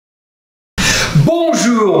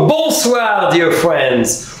Bonjour, bonsoir, dear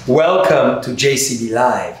friends. Welcome to JCB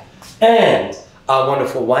Live and our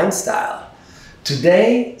wonderful wine style.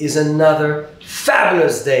 Today is another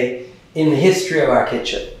fabulous day in the history of our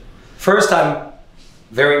kitchen. First, I'm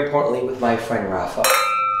very importantly with my friend Rafa.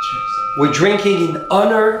 We're drinking in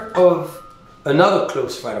honor of another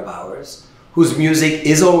close friend of ours whose music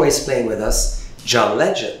is always playing with us, John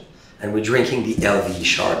Legend, and we're drinking the LV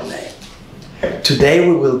Chardonnay. Today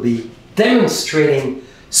we will be demonstrating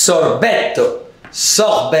sorbetto,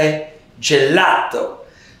 sorbet gelato.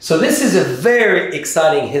 So this is a very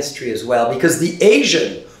exciting history as well, because the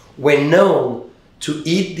Asian were known to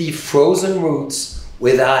eat the frozen roots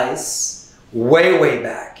with ice way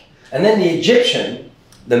back. And then the Egyptian,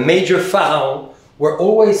 the major pharaoh, were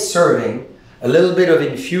always serving a little bit of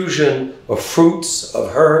infusion of fruits,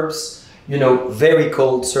 of herbs, you know, very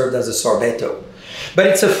cold, served as a sorbetto. But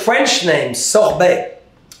it's a French name, sorbet,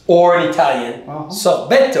 or in Italian,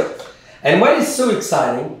 sorbetto. And what is so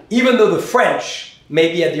exciting, even though the French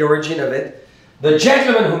may be at the origin of it, the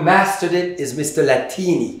gentleman who mastered it is Mr.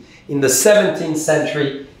 Latini in the 17th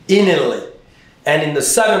century in Italy, and in the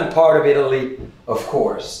southern part of Italy, of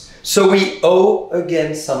course. So we owe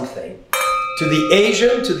again something to the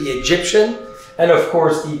Asian, to the Egyptian, and of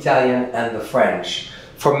course the Italian and the French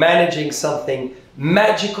for managing something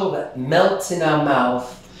magical that melts in our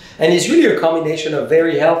mouth and is really a combination of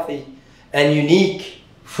very healthy and unique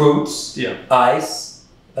fruits, ice,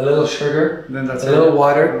 a little sugar, a little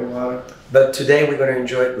water. But today we're going to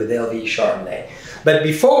enjoy it with LV Chardonnay. But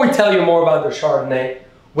before we tell you more about the Chardonnay,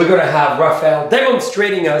 we're going to have Rafael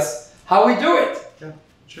demonstrating us how we do it. Yeah,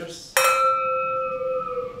 cheers.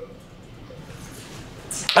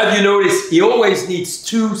 Have you noticed he always needs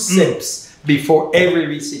 2 sips before every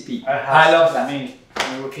recipe? I love that. I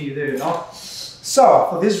mean, what can you do, you know? So,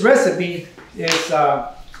 for this recipe is,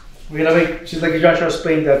 we're gonna make, just like Joshua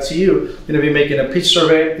explained that to you, we're gonna be making a peach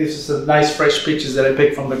sorbet. This is a nice fresh peaches that I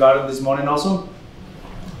picked from the garden this morning also.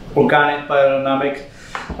 Organic, biodynamic.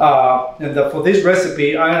 For this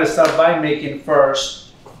recipe, I'm gonna start by making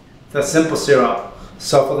first the simple syrup.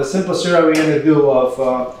 So for the simple syrup, we're gonna do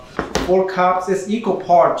of 4 cups, it's equal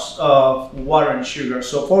parts of water and sugar.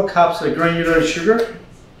 So 4 cups of granular sugar.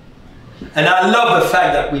 And I love the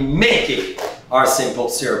fact that we make it our simple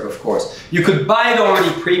syrup, of course. You could buy it already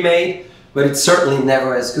pre-made, but it's certainly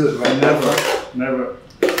never as good, right? Never.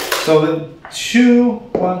 So the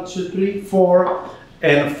 1, 2, 3, 4,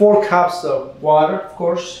 and 4 cups of water, of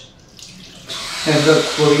course. And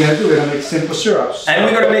that's what we're gonna do. We're gonna make simple syrups. And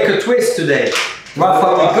we're gonna make a twist today. Rafa,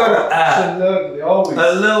 we're gonna add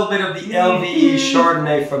a little bit of the LV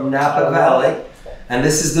Chardonnay from Napa Valley, and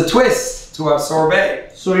this is the twist to our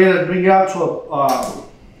sorbet. So we're gonna bring it out to a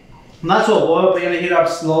not to a boil, but you're gonna heat up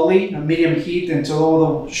slowly, a medium heat until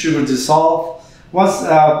all the sugar dissolve. Once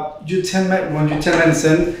when you're 10 minutes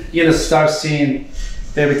in, you're gonna start seeing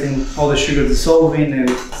everything, all the sugar dissolving, and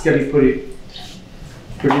it's gonna be pretty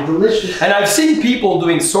delicious. And I've seen people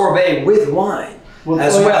doing sorbet with wine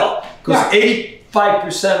as well, because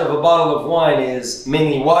 85% of a bottle of wine is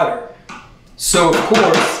mainly water. So of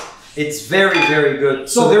course, it's very good.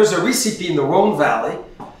 So there's a recipe in the Rhone Valley,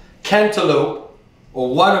 cantaloupe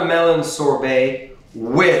or watermelon sorbet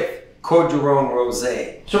with Côte du Rhône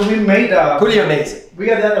rosé. So we made pretty amazing. We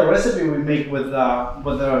got that recipe we make with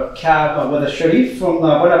the cab with the Sharif from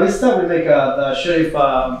Buena Vista. We make the Sharif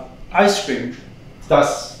ice cream.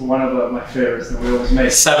 That's one of my favorites that we always make.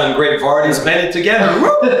 7 great varieties blended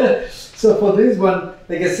together. So for this one,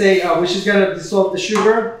 like I say, we're just gonna dissolve the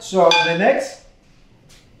sugar. So the next,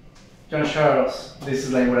 John Charles, this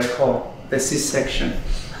is like what I call the C-section.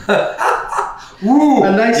 Ooh,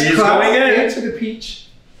 a nice crumb going into the peach.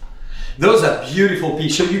 Those are beautiful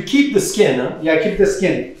peach. So you keep the skin, huh? Yeah, keep the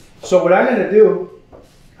skin. So what I'm gonna do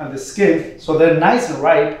on the skin, so they're nice and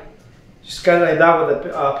ripe, just kind of like that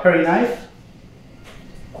with a paring knife.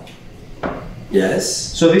 Yes.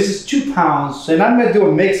 So this is 2 pounds, and I'm gonna do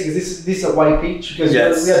a mix because this is a white peach because we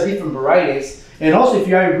have different varieties. And also, if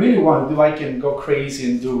I really want to do, I can go crazy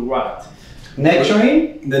and do what?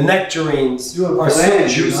 Nectarine. The nectarines are so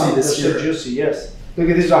juicy this year. So juicy, yes. Look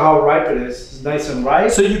at this, how ripe it is. It's nice and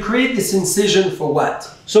ripe. So you create this incision for what?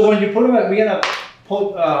 So when you put them, we're gonna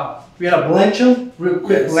blanch them, real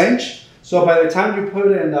quick blanch. So by the time you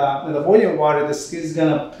put it in the boiling water, the skin is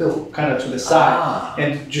gonna peel kind of to the side,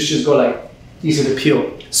 and just go like easy to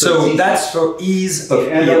peel. So that's for ease of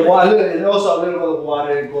and the water, and also a little bit of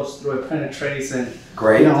water goes through it, penetrates, and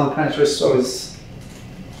you know how it penetrates. So it's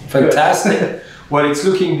fantastic. Well, it's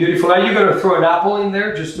looking beautiful. Are you going to throw an apple in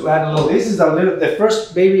there just to add a little? This is the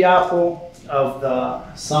first baby apple of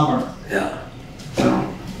the summer. Yeah.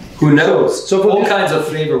 Who knows? So for all this- kinds of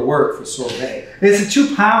flavor work for sorbet. It's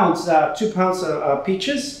 2 pounds, 2 pounds of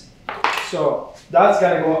peaches. So that's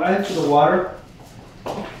gotta go into the water.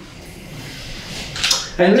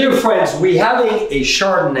 And dear friends, we're having a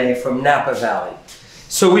Chardonnay from Napa Valley.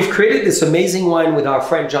 So we've created this amazing wine with our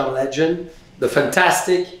friend John Legend, the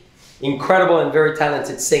fantastic, incredible, and very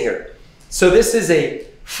talented singer. So this is a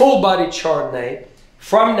full-bodied Chardonnay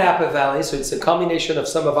from Napa Valley. So it's a combination of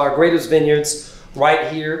some of our greatest vineyards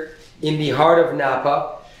right here in the heart of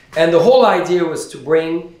Napa. And the whole idea was to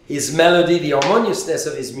bring his melody, the harmoniousness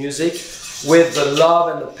of his music, with the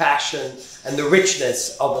love and the passion and the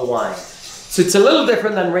richness of the wine. So it's a little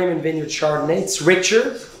different than Raymond Vineyard Chardonnay. It's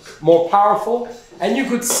richer, more powerful, and you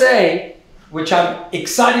could say, which I'm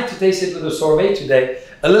excited to taste it with the sorbet today,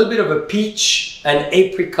 a little bit of a peach and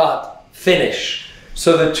apricot finish.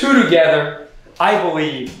 So the two together, I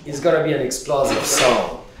believe, is going to be an explosive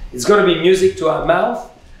song. It's going to be music to our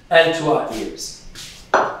mouth and to our ears.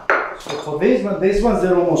 So for these ones,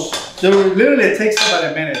 literally it takes about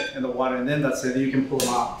a minute in the water, and then that's it. You can pull them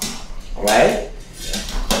out. All right?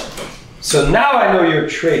 So now I know your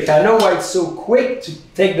trick. I know why it's so quick to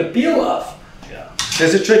take the peel off. Yeah.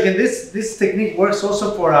 There's a trick, and this technique works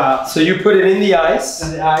also for So you put it in the ice.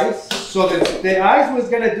 in the ice. So the ice, what it's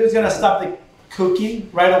gonna do is gonna stop the cooking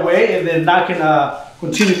right away, and then not gonna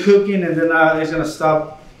continue cooking, and then it's gonna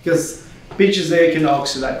stop because peaches they can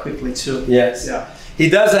oxidize quickly too. Yes. Yeah. He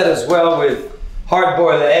does that as well with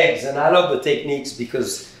hard-boiled eggs, and I love the techniques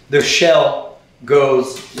because the shell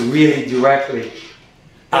goes really directly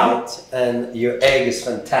out, and your egg is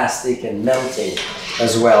fantastic and melting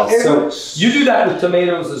as well. So you do that with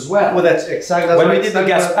tomatoes as well. Well, that's exactly. That's When what we did the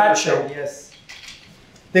gazpacho. Yes.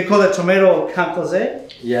 They call it tomato composé.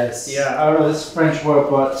 Yes. Yeah, I don't know this French word,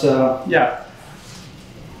 but yeah.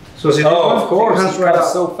 So see, Oh, of course, it comes it right comes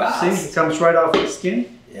off. so fast. See, it comes right off the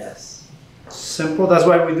skin. Yes. Simple. That's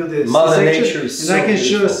why we do this. Mother This Nature is and so I can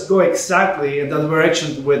beautiful. just go exactly in that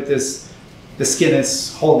direction with this. The skin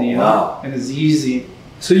is holding, you know, Wow. and it's easy.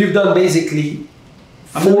 So you've done basically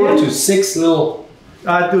 4 to 6 little...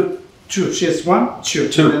 I do 2. Just 1, 2.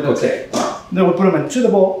 Two, And then that's okay. it. Then we put them into the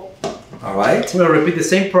bowl. All right. We'll repeat the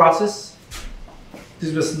same process.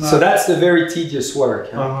 This was not. So that's the very tedious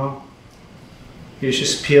work. Huh? You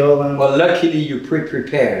just peel and. Well, luckily you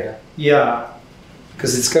pre-prepared, Yeah.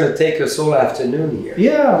 because it's going to take us all afternoon here.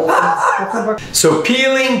 Yeah. We'll come back. So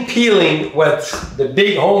peeling was the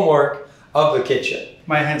big homework of the kitchen.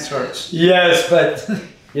 My hands hurt. Yes, but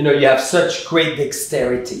you know, you have such great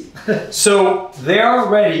dexterity. So they are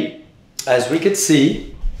ready, as we could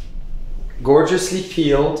see, gorgeously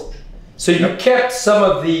peeled. So you kept some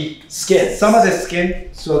of the skin. Some of the skin,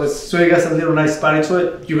 so you got a little nice body to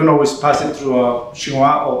it. You can always pass it through a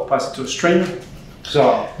chinois or pass it to a strainer.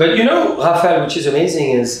 So, But you know, Rafael, which is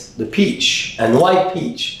amazing is the peach, and white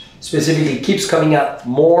peach specifically keeps coming out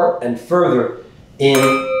more and further in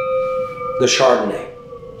the Chardonnay.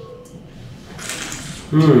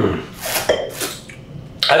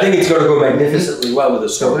 I think it's going to go magnificently well with the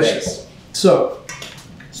sorbet. delicious. So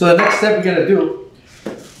the next step we're gonna do,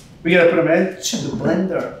 we're gonna put them into the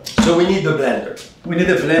blender. So we need the blender. We need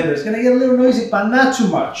the blender. It's gonna get a little noisy, but not too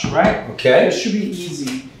much, right? Okay. It should be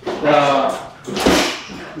easy. We're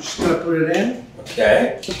just gonna put it in.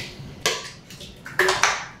 Okay.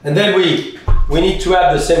 And then we need to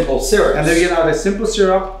add the simple syrup. And then we're gonna add a simple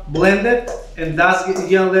syrup, blend it, and that's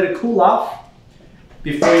you're gonna let it cool off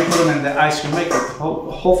before you put them in the ice cream maker.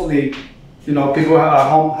 Hopefully, you know, people at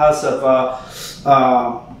home has a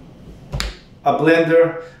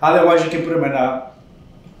blender. Otherwise, you can put them in a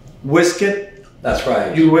whisk it. That's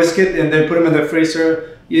right. You whisk it and then put them in the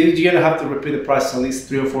freezer. You're gonna have to repeat the process at least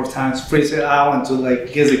 3 or 4 times. Freeze it out until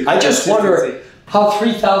like gives it. I just wonder how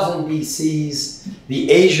 3000 BCs, the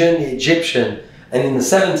Asian, the Egyptian, and in the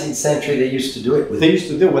 17th century they used to do it with They used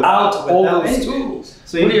to do it without all those anything. tools.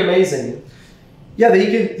 So Pretty amazing. Yeah, they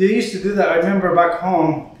used to do that. I remember back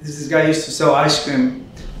home, this guy used to sell ice cream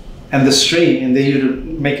in the street, and they used to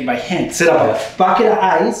make it by hand. Set up a bucket of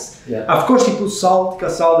ice. Yeah. Of course, he put salt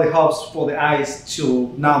because salt helps for the ice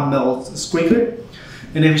to not melt quickly.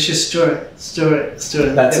 And then we just stir it.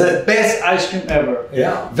 That's the it. best ice cream ever.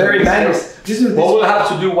 Yeah, very manual. Well, we'll have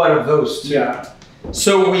to do one of those too. Yeah.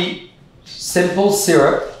 So simple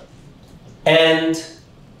syrup, and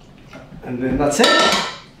then that's it.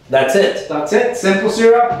 that's it. That's it. Simple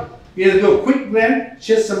syrup. We have to do a quick blend.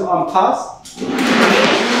 Just some pause.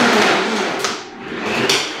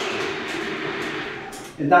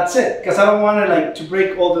 And that's it, because I don't want it to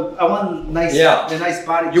break all the. I want nice, the nice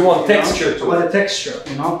body. You want texture to I want it. the texture,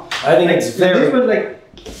 I think it's very.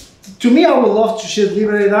 This one, to me, I would love to just leave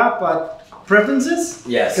it up, but preferences.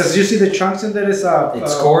 Yes. Because you see the chunks in there is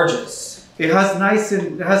It's gorgeous. It has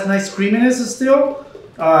nice creaminess still.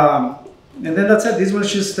 And then that's it. These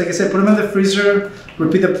ones just, like I said, put them in the freezer.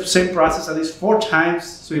 Repeat the same process at least 4 times.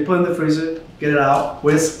 So you put it in the freezer, get it out,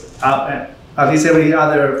 whisk out, at least every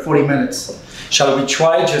other 40 minutes. Shall we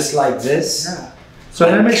try just like this? Yeah. So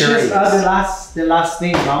then make sure you add the last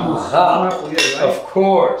thing, vamos. Right? Of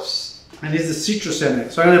course. And it's the citrus in it.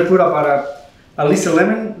 So I'm gonna put about at least one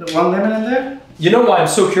lemon in there. You know why I'm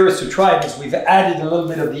so curious to try it is we've added a little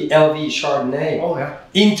bit of the LV Chardonnay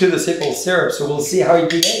into the simple syrup, so we'll see how it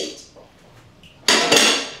behaves.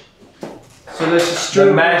 So let's just stir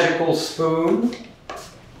the magical spoon.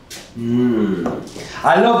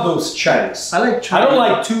 I love those chunks. I don't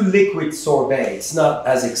like too liquid sorbet. It's not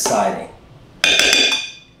as exciting.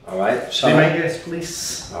 All right. Shall I make this,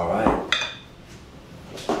 please? All right.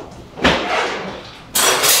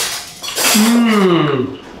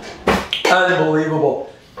 Unbelievable.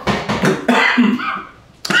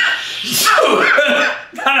 So good.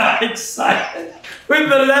 I'm excited with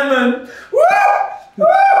the lemon. Woo! Woo!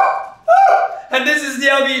 And this is the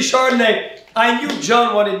LV Chardonnay. I knew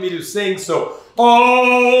John wanted me to sing, so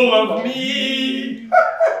all of me.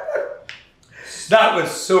 That was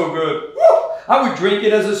so good. I would drink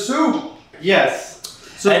it as a soup. Yes.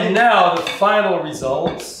 So and now the final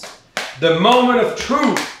results. The moment of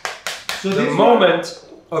truth. So the moment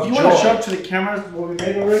of joy. You want to show up to the camera what we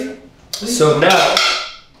made already? Please? So now,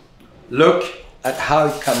 look at how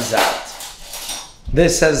it comes out.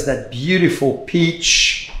 This has that beautiful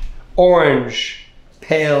peach, orange,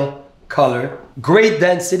 pale color, great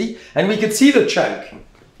density, and we can see the chunk.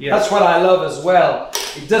 Yes. That's what I love as well.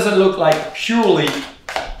 It doesn't look like purely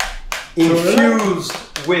infused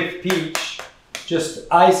with peach, just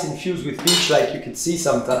ice infused with peach like you can see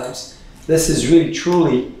sometimes. This is really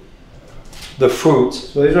truly the fruit.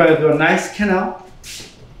 So these are going to do a nice canal.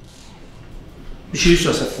 You should use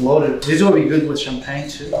as a floater. These will be good with champagne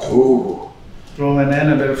too. Ooh. Throw in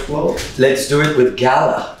a bit of float. Let's do it with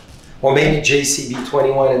Gala. Or maybe JCB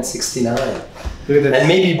 21 and 69. And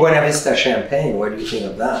maybe Buena Vista champagne. What do you think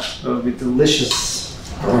of that? That would be delicious.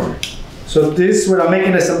 So this, what I'm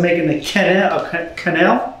making is I'm making a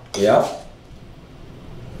canal. Yeah.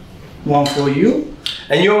 One for you.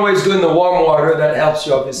 And you're always doing the warm water. That helps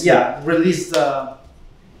you obviously. Yeah, release the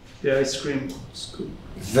ice cream scoop.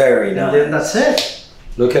 Very nice. And then that's it.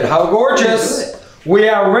 Look at how gorgeous. We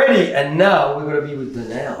are ready. And now we're going to be with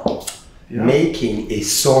Donnell. Yeah. Making a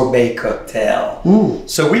sorbet cocktail. Ooh.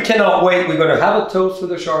 So we cannot wait. We're going to have a toast with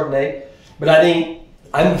the Chardonnay, but I think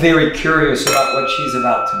I'm very curious about what she's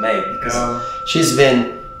about to make because she's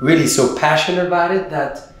been really so passionate about it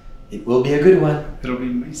that it will be a good one. It'll be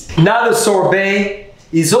amazing. Now the sorbet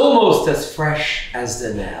is almost as fresh as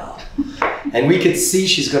Donnell. And we could see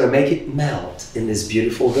she's going to make it melt in this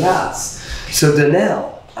beautiful glass. So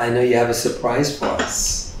Donnell, I know you have a surprise for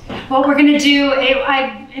us. Well, we're going to do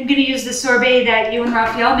I'm going to use the sorbet that you and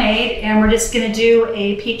Rafael made, and we're just going to do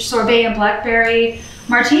a peach sorbet and blackberry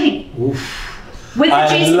martini. Oof. With the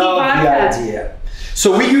JCB vodka. I love the idea.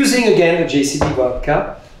 So we're using again the JCB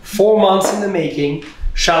vodka, 4 months in the making,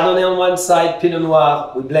 Chardonnay on one side, Pinot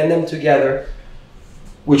Noir, we blend them together,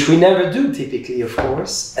 which we never do typically, of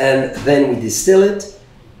course, and then we distill it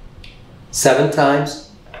 7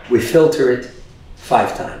 times, we filter it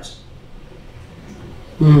 5 times.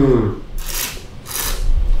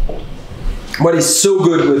 What is so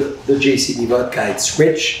good with the JCB vodka, it's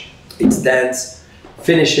rich, it's dense,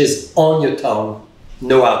 finishes on your tongue,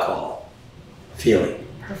 no alcohol feeling.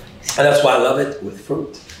 Perfect. And that's why I love it with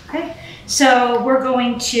fruit. Okay, so we're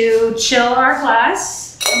going to chill our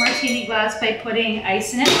glass, a martini glass, by putting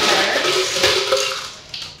ice in it first.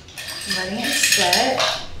 Letting it set.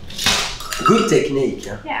 Good technique.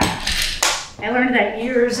 Huh? Yeah. I learned that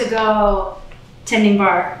years ago, tending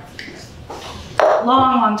bar.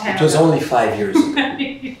 Long time ago. It was only 5 years ago.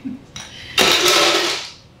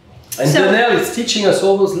 And So- Donnell is teaching us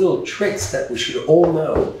all those little tricks that we should all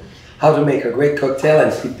know. How to make a great cocktail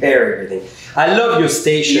and prepare everything. I love your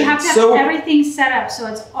station. You have to have everything set up so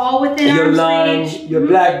it's all within your arm's lime, reach. your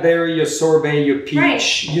blackberry, your sorbet, your peach.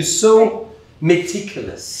 Right. You're so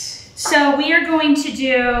meticulous. So we are going to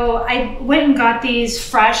do, I went and got these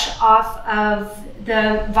fresh off of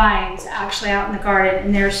the vines actually out in the garden,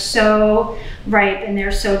 and they're so ripe and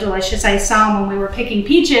they're so delicious. I saw them when we were picking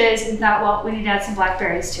peaches and thought, well, we need to add some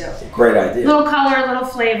blackberries too. Great idea. Little color, little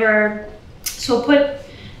flavor. So we'll put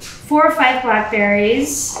 4 or 5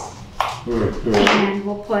 blackberries, and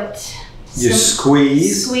we'll put you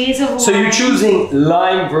squeeze of lime. So you're choosing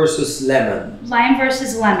lime versus lemon. Lime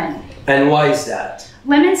versus lemon. And why is that?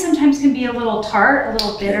 lemon sometimes can be a little tart, a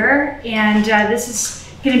little bitter, and this is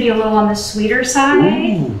going to be a little on the sweeter side,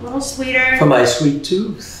 a little sweeter. For my sweet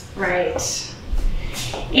tooth. Right.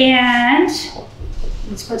 And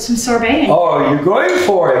let's put some sorbet in. Oh, you're going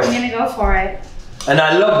for it. I'm going to go for it. And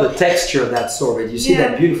I love the texture of that sorbet. You see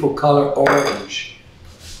that beautiful color orange.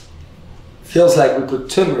 Feels like we put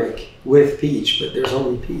turmeric with peach, but there's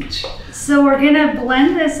only peach. So we're going to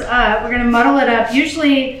blend this up. We're going to muddle it up.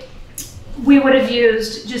 Usually we would have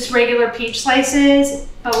used just regular peach slices,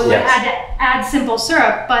 but we would have had to add simple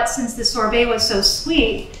syrup. But since the sorbet was so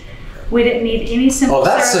sweet, we didn't need any simple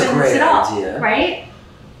syrup. Oh, that's a great idea. Right?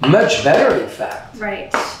 Much better, in fact.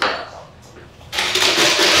 Right.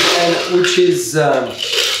 And which is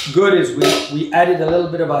good is we added a little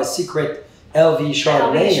bit of our secret LV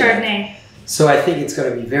Chardonnay. Chardonnay. So I think it's going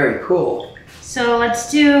to be very cool. So let's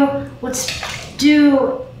do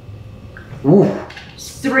Ooh.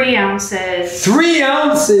 3 ounces. 3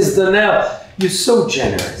 ounces, Donnell. You're so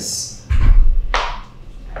generous.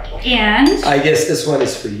 And I guess this one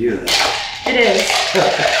is for you then. it is.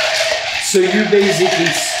 So you basically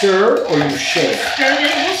stir or you shake?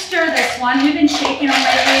 We'll stir this one. We've been shaking them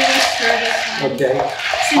lately. We'll stir this one. Okay.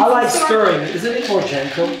 I like stirring. Isn't it more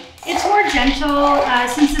gentle? It's more gentle.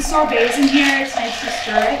 Since the sorbet's in here, it's nice to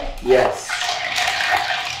stir it. Yes.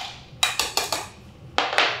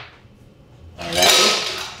 All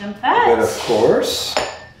right. Dump that. Good, of course.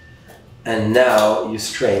 And now you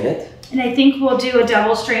strain it. And I think we'll do a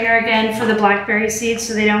double strainer again for the blackberry seeds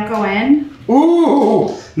so they don't go in.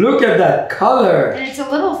 Ooh, look at that color. And it's a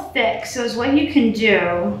little thick, so what you can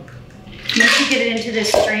do, once you get it into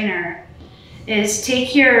this strainer, is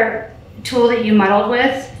take your tool that you muddled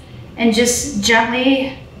with and just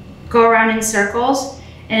gently go around in circles,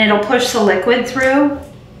 and it'll push the liquid through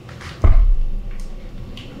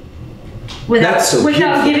without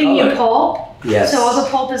giving you pulp. Yes. So all the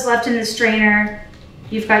pulp is left in the strainer.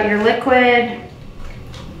 You've got your liquid.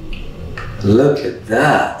 Look at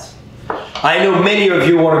that. I know many of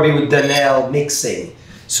you want to be with Donnell mixing.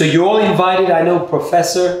 So you're all invited. I know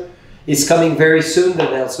Professor is coming very soon,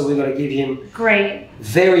 Donnell, so we're going to give him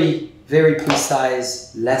very, very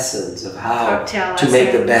precise lessons of how to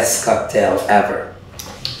make the best cocktail ever.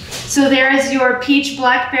 So there is your peach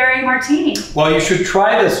blackberry martini. Well, you should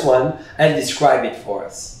try this one and describe it for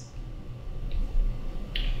us.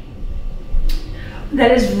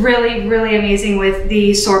 That is really, really amazing with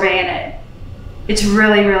the sorbet in it. It's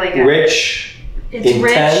really, really good. Rich,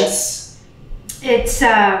 intense. Rich. It's,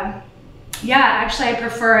 yeah, actually I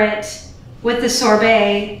prefer it with the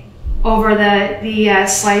sorbet over the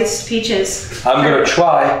sliced peaches. I'm going to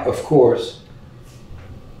try, of course.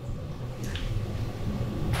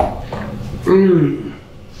 Mmm.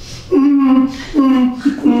 Mmm.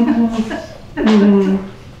 Mmm. Mmm.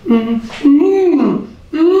 Mmm.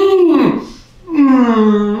 Mmm.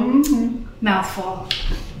 Mouthful.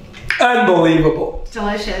 Unbelievable.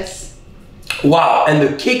 Delicious. Wow, and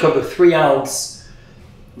the kick of the 3 ounce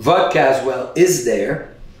vodka as well is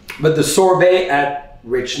there, but the sorbet at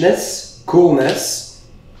richness, coolness.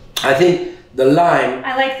 I think the lime.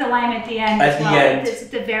 I like the lime at the end as well. It's at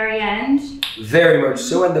the very end. Very much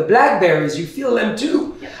so, and the blackberries, you feel them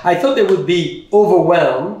too. Yep. I thought they would be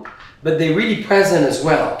overwhelmed, but they're really present as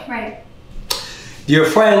well. Right. Dear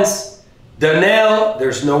friends, Donnell,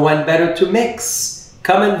 there's no one better to mix.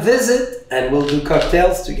 Come and visit and we'll do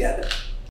cocktails together.